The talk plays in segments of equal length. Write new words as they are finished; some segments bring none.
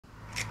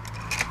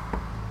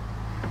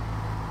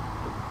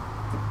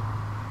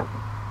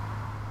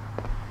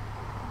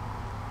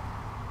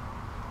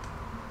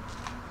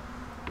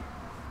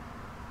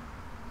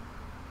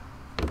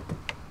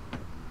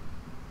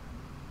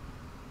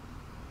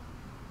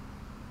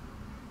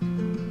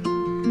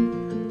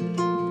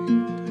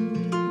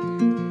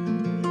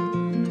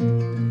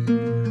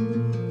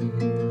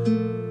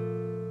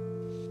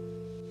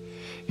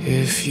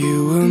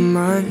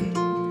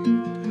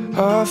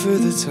for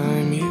the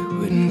time you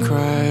wouldn't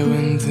cry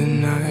when the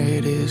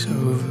night is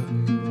over.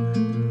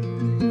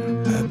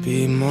 I'd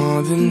be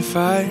more than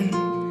fine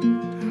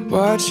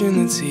watching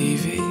the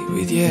TV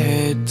with your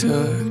head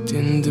tucked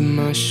into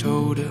my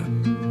shoulder.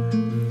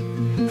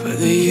 But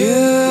the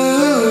universe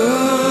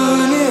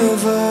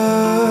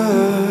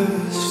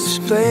is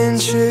playing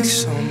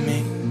tricks on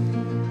me.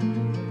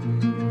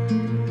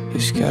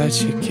 It's got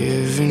you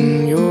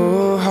giving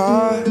your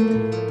heart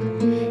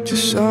to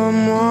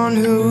someone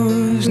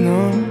who's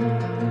not.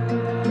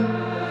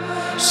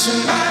 So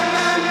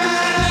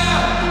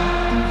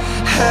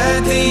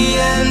at the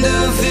end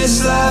of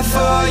this life,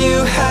 are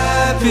you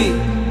happy?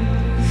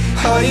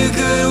 Are you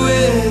good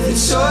with the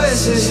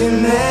choices you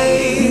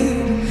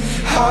made?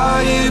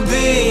 Are you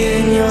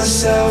being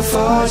yourself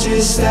or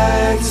just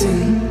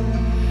acting?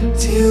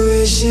 Do you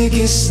wish you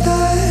could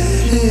start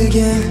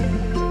again?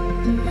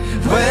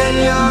 When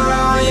you're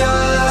on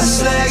your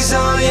last legs,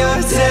 on your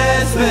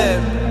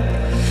deathbed,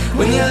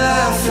 when your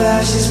life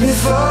flashes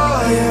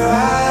before your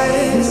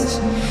eyes,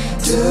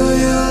 do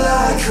you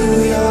like who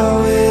you're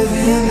with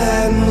in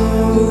that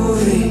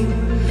movie?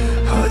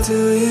 Or do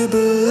you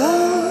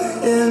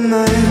belong in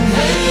mine?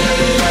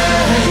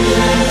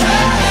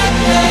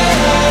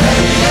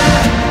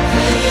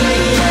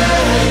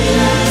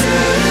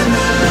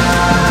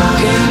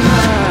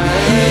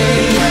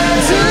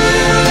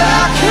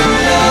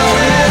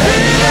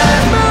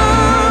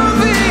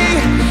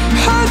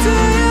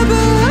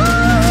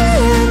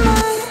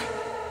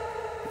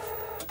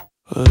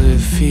 Well,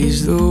 if he's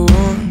the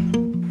one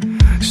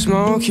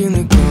smoking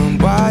the gun,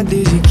 why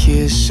did you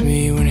kiss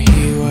me when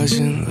he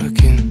wasn't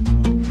looking?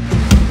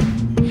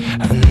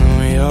 I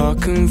know you're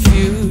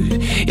confused,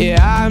 yeah,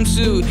 I'm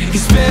too.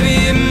 'Cause baby,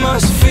 it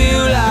must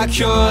feel like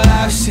your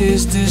life's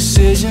his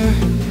decision.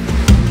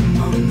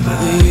 But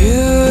the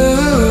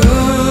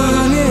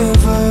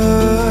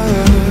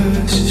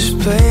universe is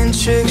playing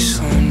tricks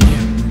on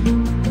you.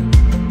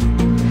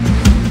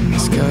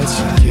 It's got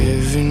you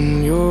giving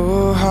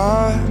your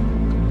heart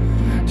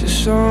to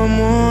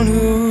someone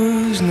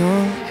who's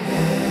not.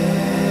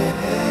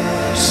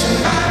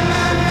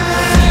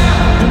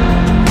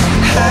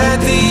 At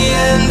the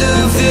end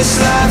of this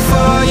life,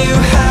 are you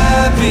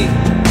happy?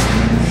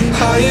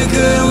 Are you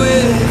good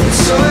with the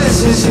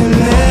choices you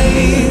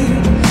made?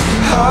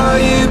 Are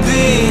you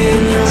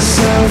being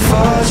yourself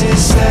or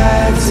just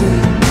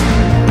acting?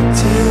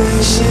 Do you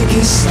wish you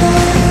could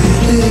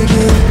start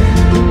again?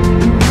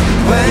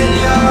 When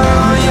you're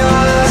on your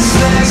last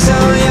legs,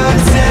 on your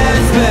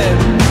deathbed,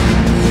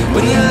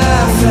 when your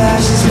life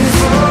flashes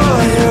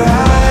before your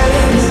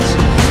eyes,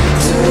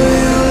 do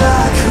you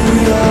like who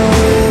you're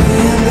with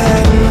in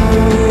that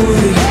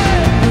movie?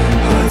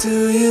 Or do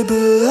you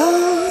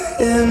belong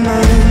in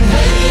mine?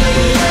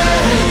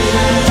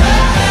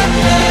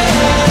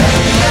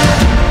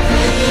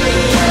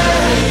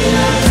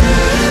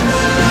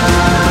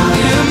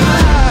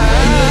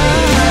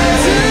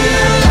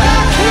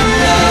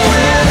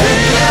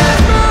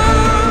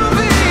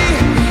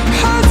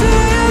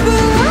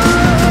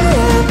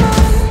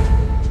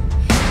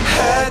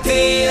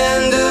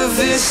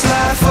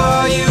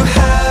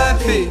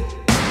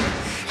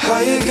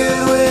 Are you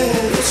good with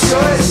the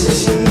choices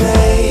you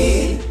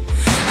made?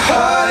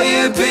 Are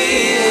you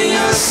being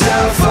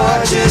yourself or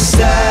just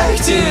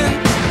acting?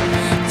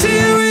 Do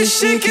you wish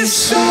you could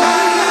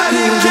start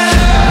again?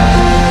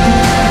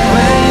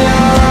 When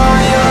you're on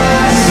your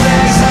last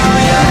legs, on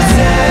your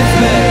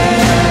deathbed,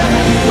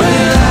 when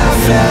your life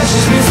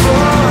flashes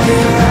before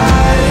your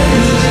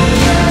eyes,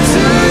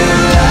 do you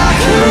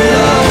like who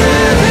you're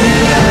with in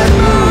that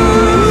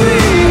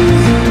movie?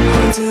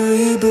 Or do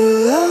you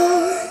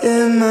belong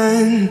in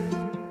mine?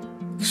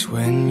 'Cause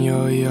when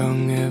you're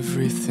young,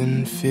 everything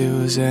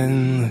feels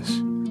endless,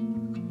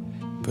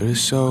 but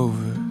it's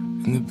over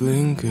in the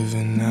blink of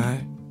an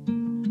eye.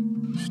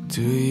 So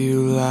do you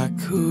like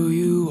who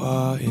you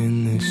are in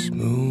this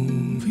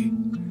movie?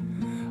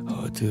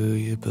 Or do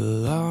you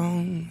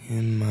belong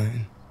in